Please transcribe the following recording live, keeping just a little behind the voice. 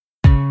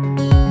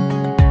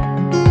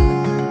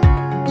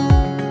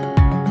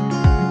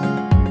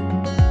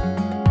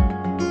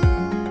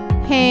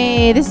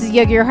is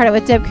Yoga Your Heart Out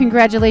with Deb.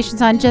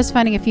 Congratulations on just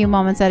finding a few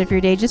moments out of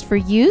your day just for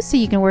you so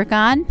you can work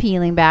on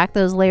peeling back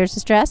those layers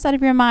of stress out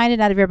of your mind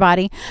and out of your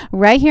body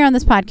right here on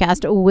this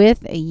podcast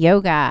with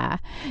yoga.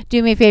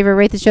 Do me a favor,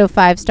 rate the show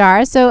 5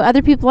 stars so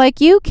other people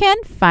like you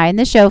can find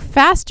the show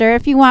faster.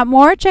 If you want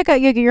more, check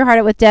out Yoga Your Heart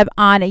Out with Deb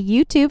on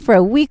YouTube for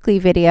a weekly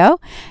video,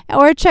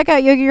 or check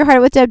out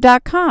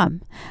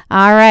yogayourheartoutwithdeb.com.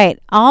 All right,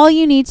 all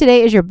you need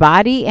today is your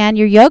body and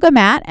your yoga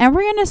mat, and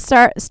we're going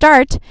to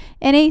start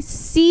in a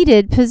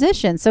seated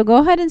position. So go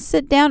ahead and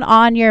sit down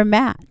on your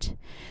mat.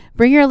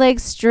 Bring your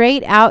legs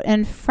straight out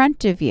in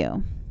front of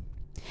you.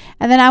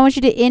 And then I want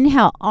you to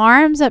inhale,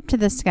 arms up to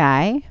the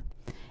sky.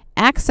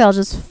 Exhale,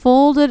 just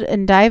fold it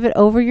and dive it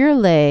over your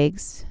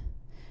legs,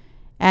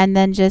 and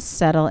then just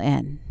settle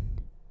in.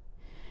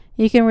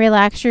 You can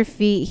relax your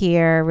feet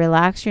here,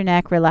 relax your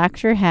neck,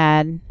 relax your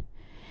head.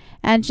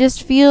 And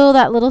just feel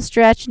that little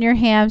stretch in your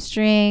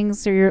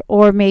hamstrings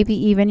or maybe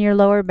even your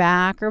lower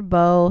back or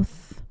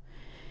both.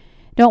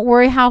 Don't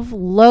worry how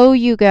low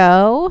you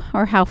go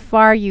or how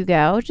far you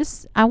go.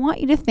 I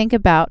want you to think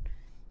about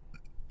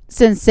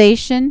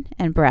sensation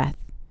and breath.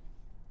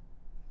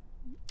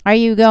 Are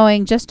you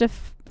going just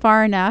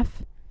far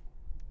enough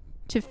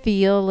to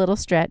feel a little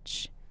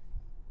stretch?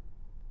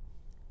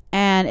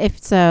 And if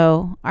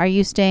so, are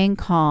you staying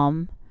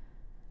calm?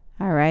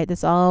 All right,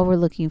 that's all we're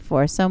looking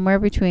for. Somewhere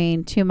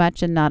between too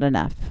much and not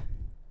enough.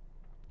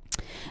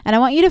 And I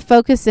want you to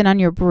focus in on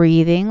your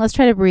breathing. Let's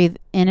try to breathe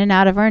in and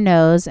out of our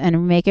nose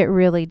and make it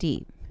really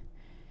deep.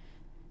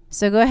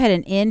 So go ahead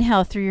and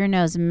inhale through your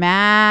nose.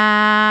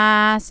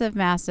 Massive,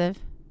 massive.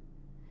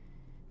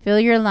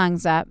 Fill your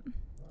lungs up.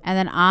 And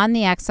then on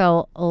the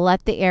exhale,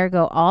 let the air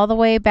go all the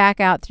way back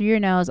out through your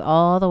nose,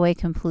 all the way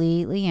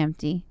completely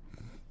empty.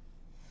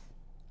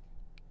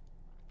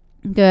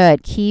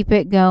 Good. Keep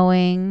it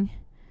going.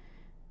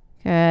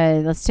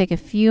 Good. Let's take a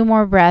few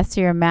more breaths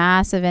here.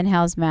 Massive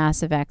inhales,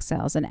 massive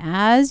exhales. And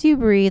as you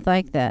breathe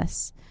like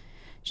this,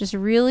 just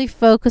really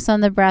focus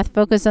on the breath.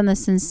 Focus on the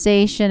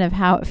sensation of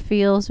how it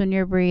feels when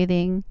you're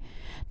breathing.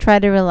 Try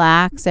to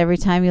relax every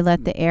time you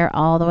let the air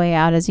all the way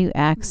out as you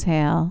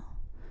exhale.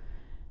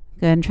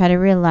 Good. And try to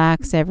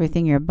relax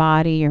everything, your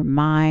body, your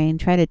mind.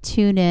 Try to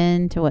tune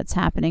in to what's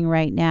happening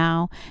right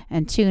now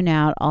and tune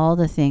out all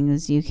the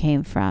things you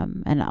came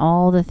from and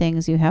all the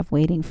things you have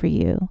waiting for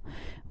you.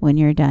 When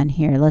you're done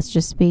here, let's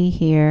just be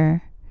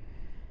here.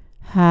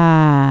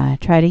 Try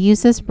to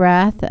use this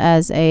breath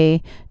as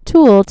a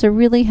tool to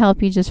really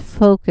help you just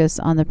focus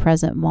on the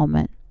present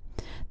moment.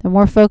 The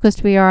more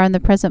focused we are on the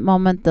present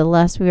moment, the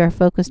less we are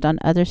focused on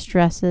other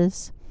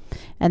stresses.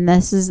 And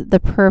this is the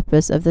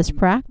purpose of this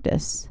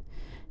practice,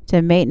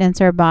 to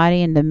maintenance our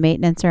body and to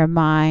maintenance our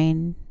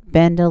mind.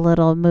 Bend a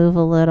little, move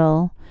a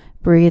little,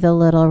 breathe a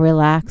little,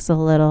 relax a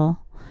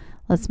little.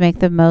 Let's make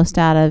the most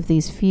out of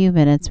these few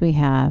minutes we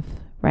have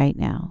right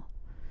now.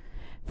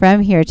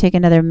 From here, take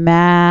another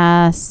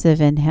massive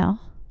inhale.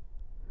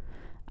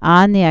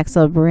 On the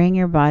exhale, bring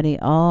your body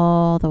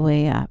all the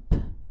way up.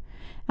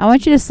 I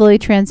want you to slowly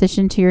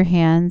transition to your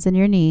hands and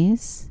your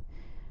knees.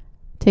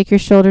 Take your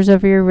shoulders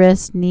over your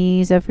wrists,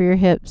 knees over your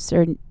hips,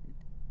 or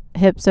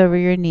hips over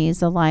your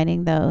knees,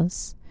 aligning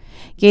those.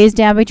 Gaze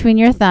down between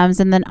your thumbs,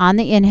 and then on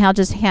the inhale,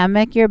 just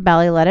hammock your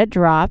belly, let it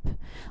drop.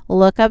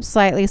 Look up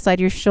slightly, slide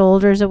your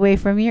shoulders away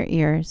from your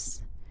ears.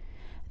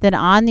 Then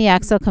on the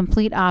exhale,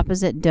 complete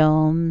opposite,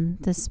 dome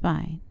the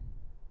spine.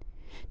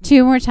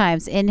 2 more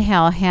times.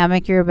 Inhale,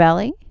 hammock your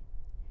belly.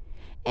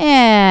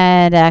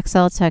 And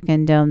exhale, tuck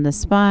and dome the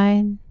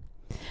spine.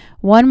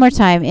 1 more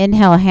time.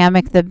 Inhale,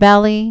 hammock the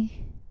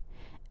belly.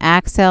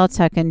 Exhale,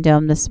 tuck and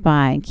dome the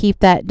spine. Keep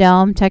that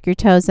dome, tuck your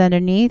toes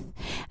underneath.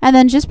 And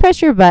then just press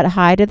your butt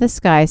high to the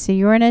sky so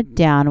you're in a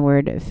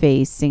downward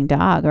facing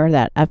dog, or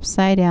that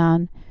upside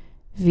down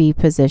V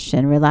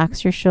position.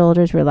 Relax your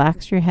shoulders,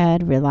 relax your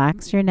head,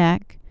 relax your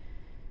neck.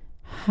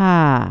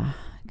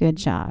 Good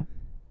job.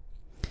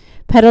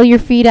 Pedal your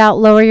feet out,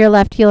 lower your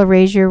left heel,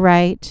 raise your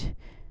right.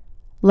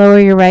 Lower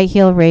your right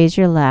heel, raise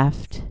your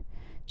left.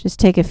 Just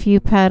take a few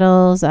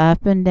pedals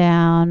up and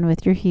down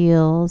with your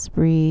heels.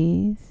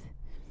 Breathe.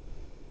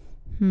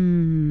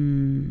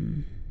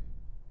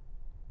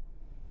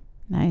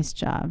 Nice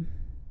job.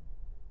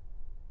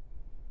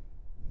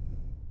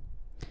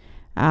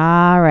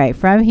 All right,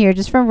 from here,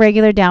 just from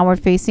regular downward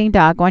facing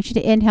dog, I want you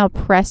to inhale,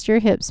 press your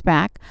hips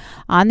back.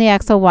 On the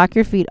exhale, walk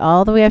your feet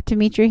all the way up to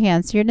meet your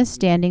hands. So you're in a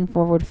standing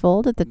forward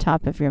fold at the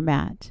top of your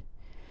mat.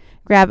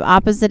 Grab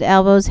opposite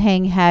elbows,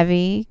 hang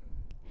heavy.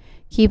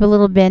 Keep a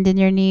little bend in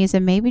your knees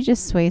and maybe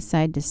just sway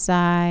side to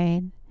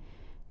side.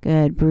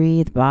 Good.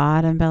 Breathe,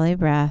 bottom belly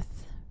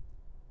breath.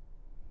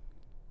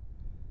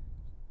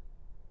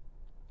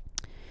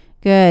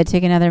 Good.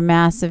 Take another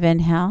massive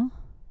inhale.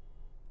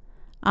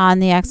 On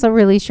the exhale,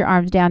 release your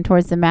arms down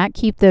towards the mat.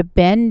 Keep the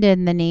bend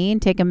in the knee and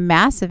take a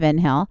massive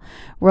inhale.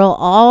 Roll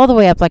all the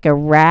way up like a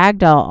rag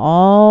doll,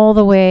 all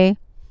the way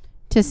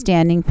to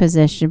standing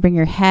position. Bring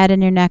your head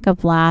and your neck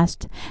up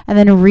last. And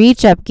then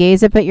reach up,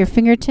 gaze up at your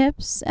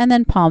fingertips, and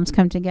then palms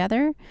come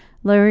together.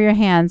 Lower your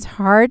hands,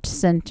 heart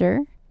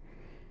center.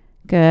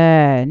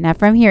 Good. Now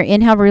from here,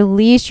 inhale,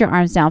 release your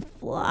arms down,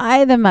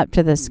 fly them up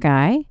to the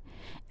sky.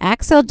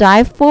 Exhale,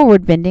 dive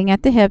forward, bending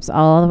at the hips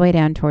all the way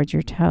down towards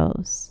your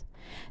toes.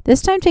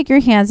 This time, take your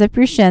hands up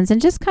your shins and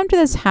just come to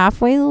this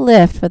halfway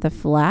lift with a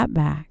flat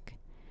back.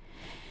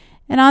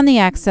 And on the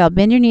exhale,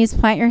 bend your knees,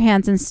 plant your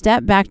hands, and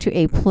step back to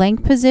a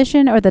plank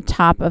position or the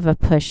top of a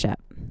push-up.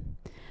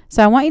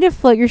 So I want you to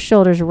float your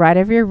shoulders right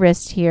over your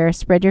wrist here.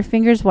 Spread your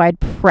fingers wide.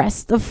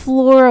 Press the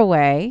floor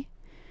away.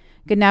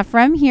 Good. Now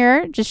from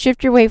here, just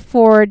shift your weight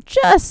forward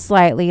just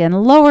slightly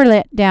and lower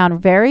it down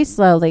very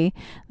slowly.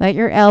 Let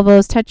your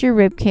elbows touch your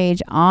rib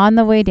cage on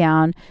the way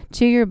down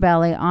to your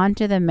belly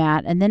onto the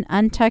mat, and then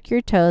untuck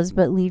your toes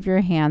but leave your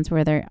hands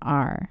where they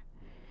are.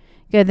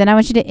 Good. Then I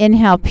want you to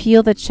inhale,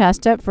 peel the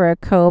chest up for a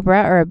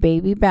cobra or a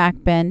baby back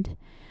bend.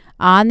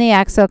 On the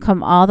exhale,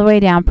 come all the way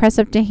down, press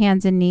up to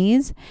hands and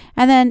knees,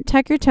 and then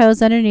tuck your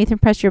toes underneath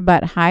and press your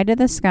butt high to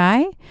the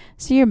sky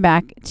so you're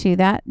back to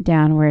that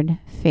downward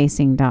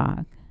facing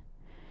dog.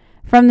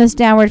 From this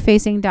downward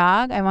facing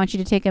dog, I want you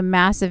to take a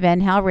massive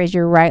inhale, raise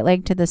your right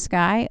leg to the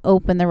sky,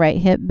 open the right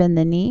hip, bend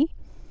the knee,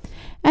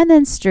 and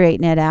then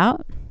straighten it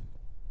out.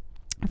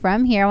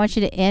 From here, I want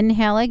you to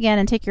inhale again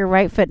and take your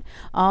right foot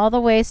all the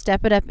way,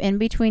 step it up in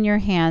between your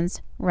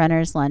hands,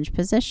 runner's lunge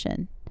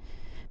position.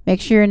 Make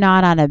sure you're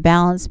not on a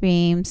balance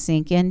beam,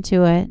 sink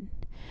into it.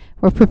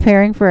 We're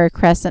preparing for a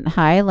crescent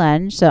high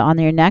lunge. So on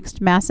your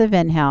next massive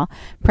inhale,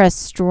 press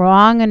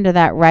strong into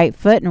that right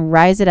foot and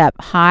rise it up.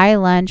 High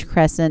lunge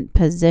crescent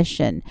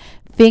position.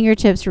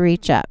 Fingertips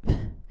reach up.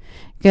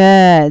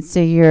 Good. So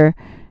you're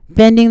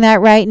bending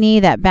that right knee.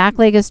 That back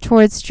leg is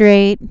towards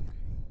straight.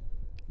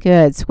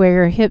 Good. Square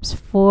your hips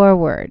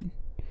forward.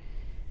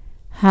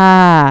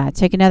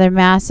 Take another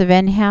massive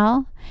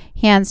inhale.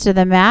 Hands to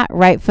the mat.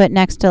 Right foot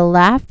next to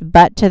left.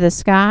 Butt to the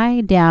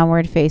sky.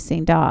 Downward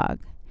facing dog.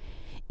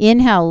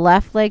 Inhale,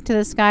 left leg to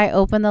the sky,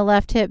 open the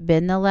left hip,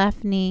 bend the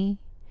left knee,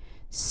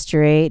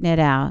 straighten it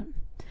out.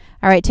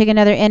 All right, take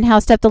another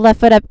inhale, step the left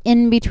foot up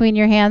in between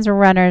your hands,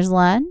 runner's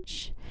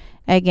lunge.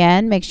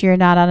 Again, make sure you're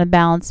not on a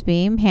balance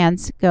beam.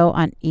 Hands go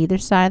on either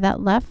side of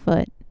that left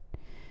foot.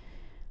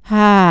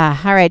 All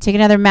right, take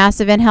another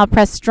massive inhale,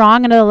 press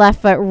strong into the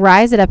left foot,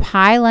 rise it up,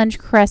 high lunge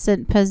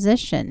crescent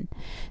position.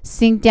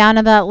 Sink down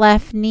to that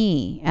left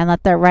knee and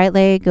let that right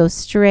leg go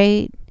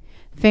straight.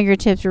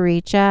 Fingertips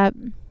reach up.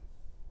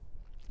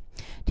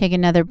 Take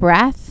another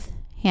breath.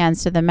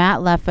 Hands to the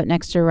mat, left foot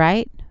next to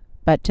right,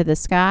 butt to the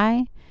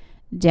sky,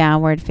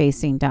 downward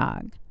facing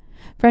dog.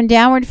 From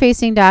downward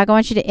facing dog, I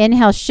want you to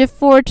inhale, shift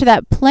forward to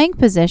that plank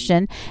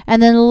position,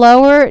 and then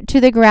lower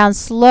to the ground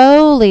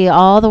slowly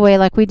all the way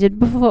like we did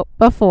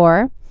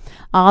before,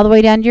 all the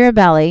way down to your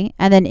belly.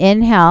 And then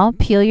inhale,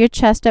 peel your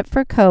chest up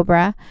for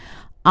cobra.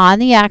 On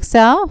the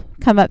exhale,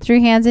 come up through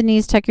hands and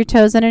knees, tuck your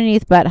toes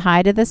underneath, butt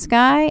high to the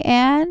sky,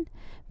 and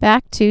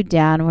back to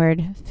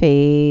downward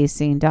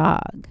facing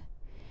dog.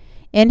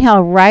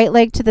 Inhale, right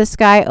leg to the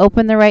sky,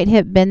 open the right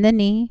hip, bend the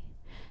knee,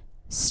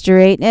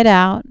 straighten it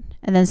out,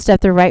 and then step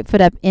the right foot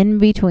up in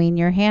between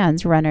your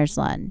hands, runner's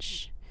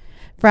lunge.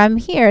 From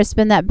here,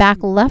 spin that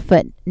back left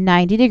foot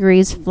 90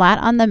 degrees flat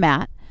on the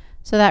mat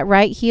so that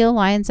right heel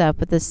lines up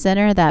with the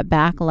center of that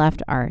back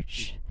left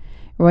arch.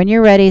 When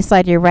you're ready,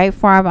 slide your right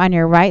forearm on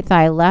your right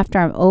thigh, left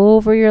arm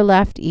over your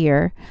left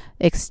ear.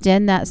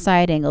 Extend that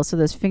side angle so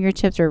those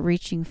fingertips are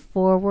reaching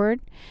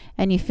forward,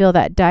 and you feel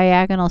that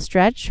diagonal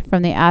stretch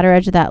from the outer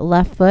edge of that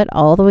left foot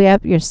all the way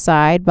up your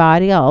side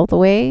body, all the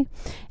way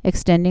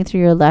extending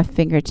through your left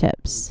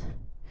fingertips.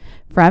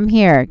 From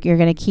here, you're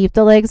going to keep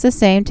the legs the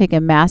same. Take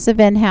a massive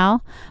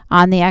inhale.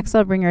 On the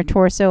exhale, bring your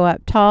torso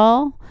up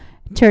tall.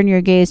 Turn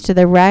your gaze to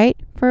the right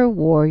for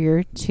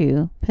warrior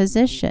two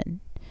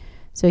position.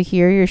 So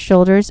here your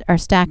shoulders are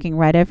stacking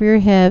right over your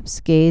hips,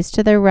 gaze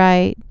to the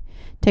right.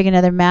 Take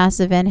another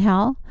massive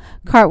inhale.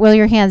 Cartwheel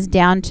your hands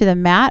down to the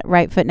mat,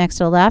 right foot next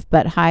to left,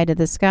 butt high to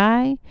the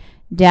sky.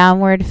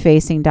 Downward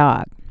facing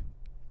dog.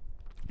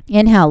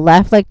 Inhale,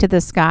 left leg to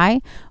the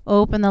sky.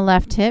 Open the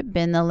left hip,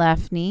 bend the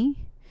left knee.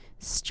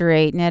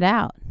 Straighten it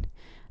out.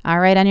 All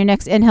right, on your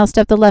next inhale,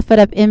 step the left foot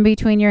up in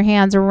between your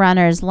hands,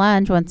 runner's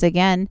lunge once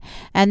again.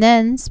 And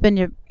then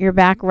spin your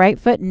back right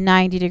foot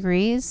 90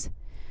 degrees.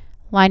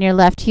 Line your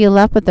left heel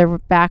up with the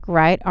back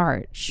right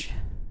arch.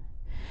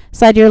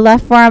 Slide your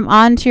left forearm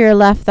onto your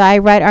left thigh,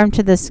 right arm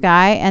to the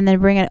sky, and then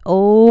bring it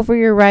over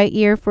your right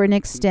ear for an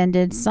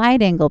extended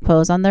side angle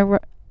pose on the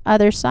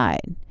other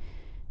side.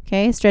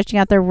 Okay, stretching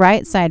out the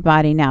right side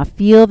body now.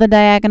 Feel the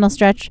diagonal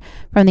stretch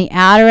from the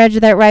outer edge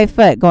of that right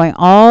foot, going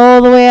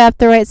all the way up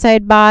the right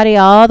side body,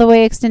 all the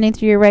way extending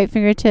through your right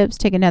fingertips.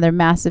 Take another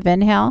massive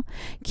inhale.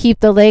 Keep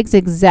the legs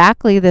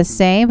exactly the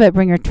same, but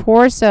bring your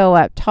torso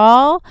up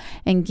tall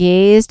and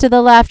gaze to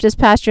the left, just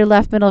past your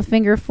left middle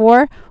finger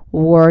for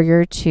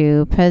warrior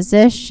two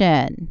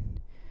position.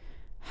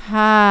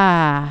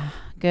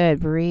 Good.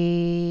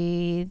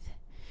 Breathe.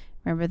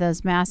 Remember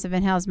those massive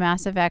inhales,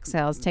 massive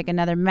exhales. Take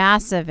another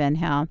massive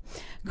inhale.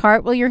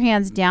 Cartwheel your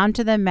hands down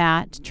to the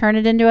mat. Turn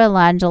it into a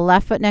lunge.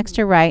 Left foot next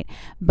to right.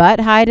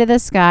 Butt high to the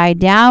sky.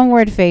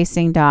 Downward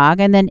facing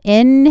dog. And then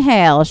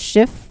inhale.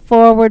 Shift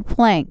forward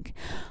plank.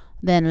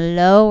 Then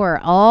lower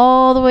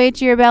all the way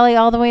to your belly,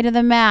 all the way to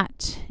the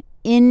mat.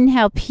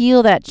 Inhale,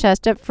 peel that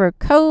chest up for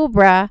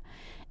cobra.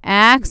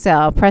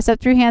 Exhale, press up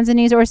through hands and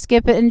knees or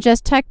skip it and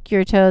just tuck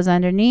your toes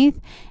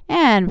underneath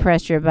and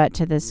press your butt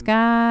to the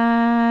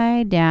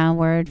sky.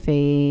 Downward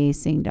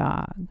facing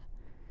dog.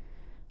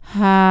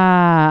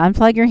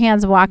 Unplug your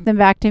hands, walk them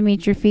back to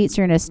meet your feet so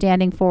you're in a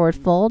standing forward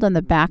fold on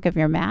the back of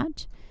your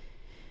mat.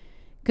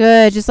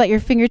 Good. Just let your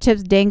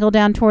fingertips dangle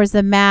down towards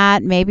the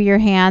mat. Maybe your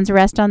hands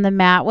rest on the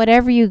mat.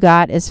 Whatever you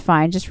got is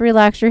fine. Just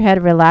relax your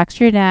head, relax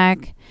your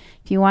neck.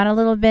 If you want a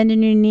little bend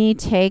in your knee,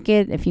 take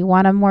it. If you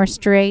want a more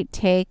straight,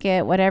 take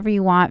it. Whatever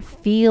you want,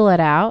 feel it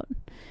out.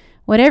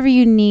 Whatever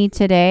you need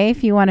today.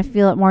 If you want to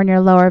feel it more in your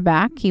lower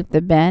back, keep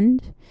the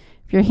bend.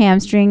 If your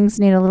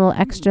hamstrings need a little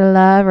extra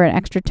love or an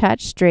extra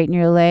touch, straighten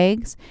your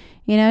legs.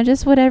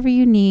 Just whatever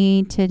you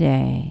need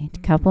today. A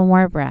couple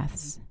more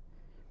breaths.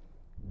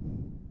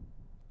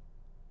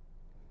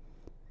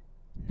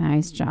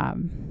 Nice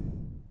job.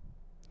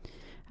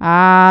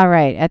 All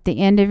right. At the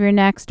end of your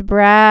next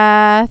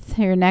breath,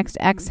 your next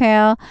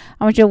exhale,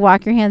 I want you to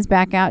walk your hands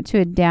back out to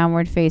a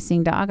downward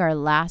facing dog, our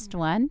last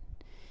one.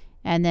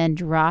 And then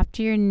drop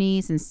to your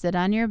knees and sit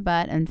on your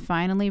butt. And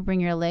finally, bring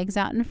your legs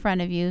out in front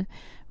of you.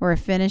 We're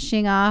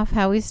finishing off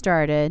how we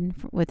started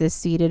with a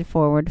seated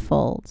forward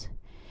fold.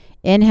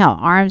 Inhale,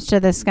 arms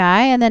to the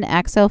sky, and then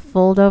exhale,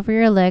 fold over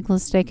your legs.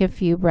 Let's take a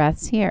few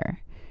breaths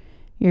here.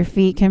 Your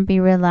feet can be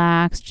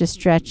relaxed, just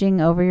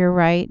stretching over your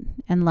right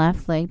and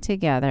left leg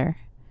together.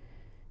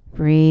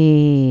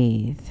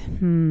 Breathe.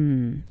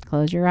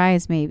 Close your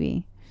eyes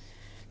maybe.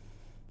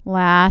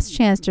 Last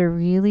chance to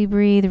really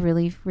breathe,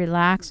 really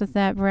relax with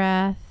that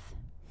breath.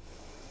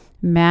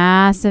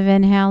 Massive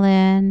inhale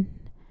in,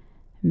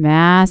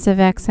 massive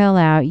exhale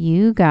out.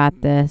 You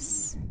got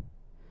this.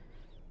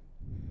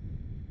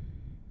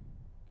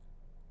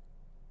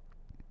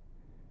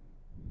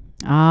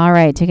 All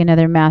right, take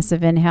another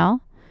massive inhale.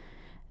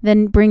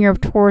 Then bring your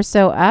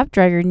torso up,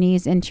 drive your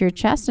knees into your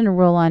chest and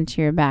roll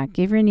onto your back.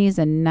 Give your knees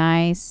a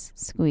nice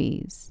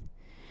squeeze.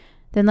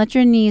 Then let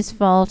your knees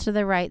fall to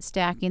the right,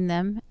 stacking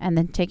them. And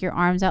then take your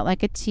arms out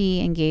like a T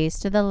and gaze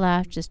to the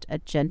left. Just a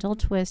gentle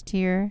twist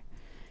here.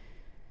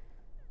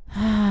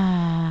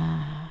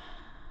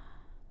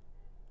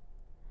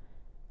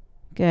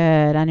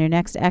 Good. On your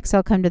next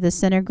exhale, come to the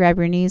center, grab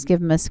your knees, give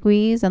them a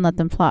squeeze, and let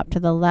them plop to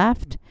the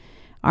left.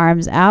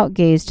 Arms out,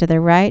 gaze to the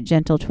right,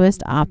 gentle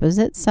twist,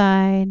 opposite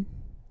side.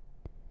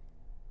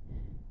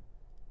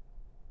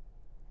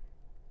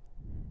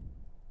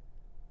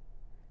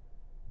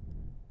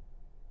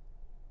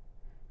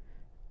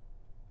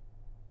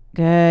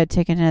 Good.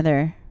 Take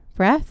another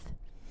breath.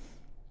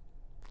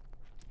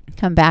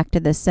 Come back to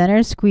the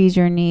center. Squeeze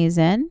your knees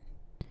in.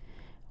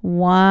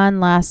 One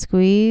last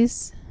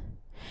squeeze.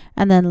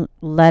 And then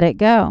let it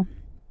go.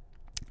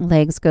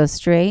 Legs go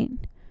straight.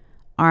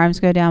 Arms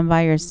go down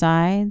by your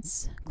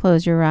sides.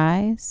 Close your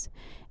eyes.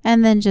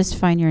 And then just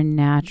find your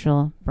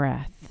natural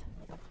breath.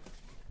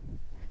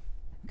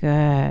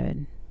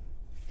 Good.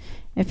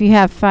 If you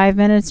have 5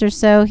 minutes or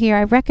so here,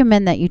 I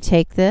recommend that you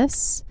take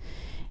this.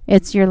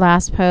 It's your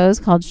last pose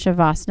called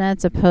Shavasana.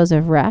 It's a pose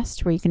of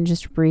rest where you can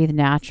just breathe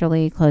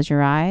naturally, close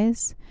your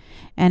eyes,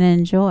 and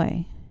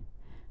enjoy.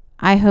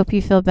 I hope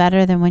you feel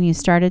better than when you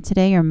started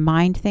today. Your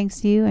mind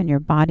thanks you and your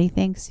body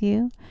thanks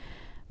you.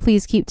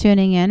 Please keep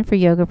tuning in for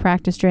yoga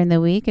practice during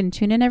the week and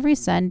tune in every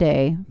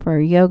Sunday for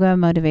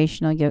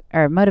motivational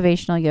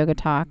yoga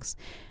talks.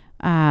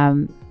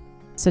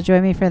 So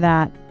join me for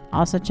that.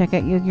 Also check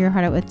out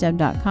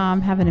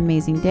yogayourheartoutwithdeb.com. Have an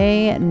amazing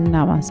day.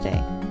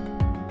 Namaste.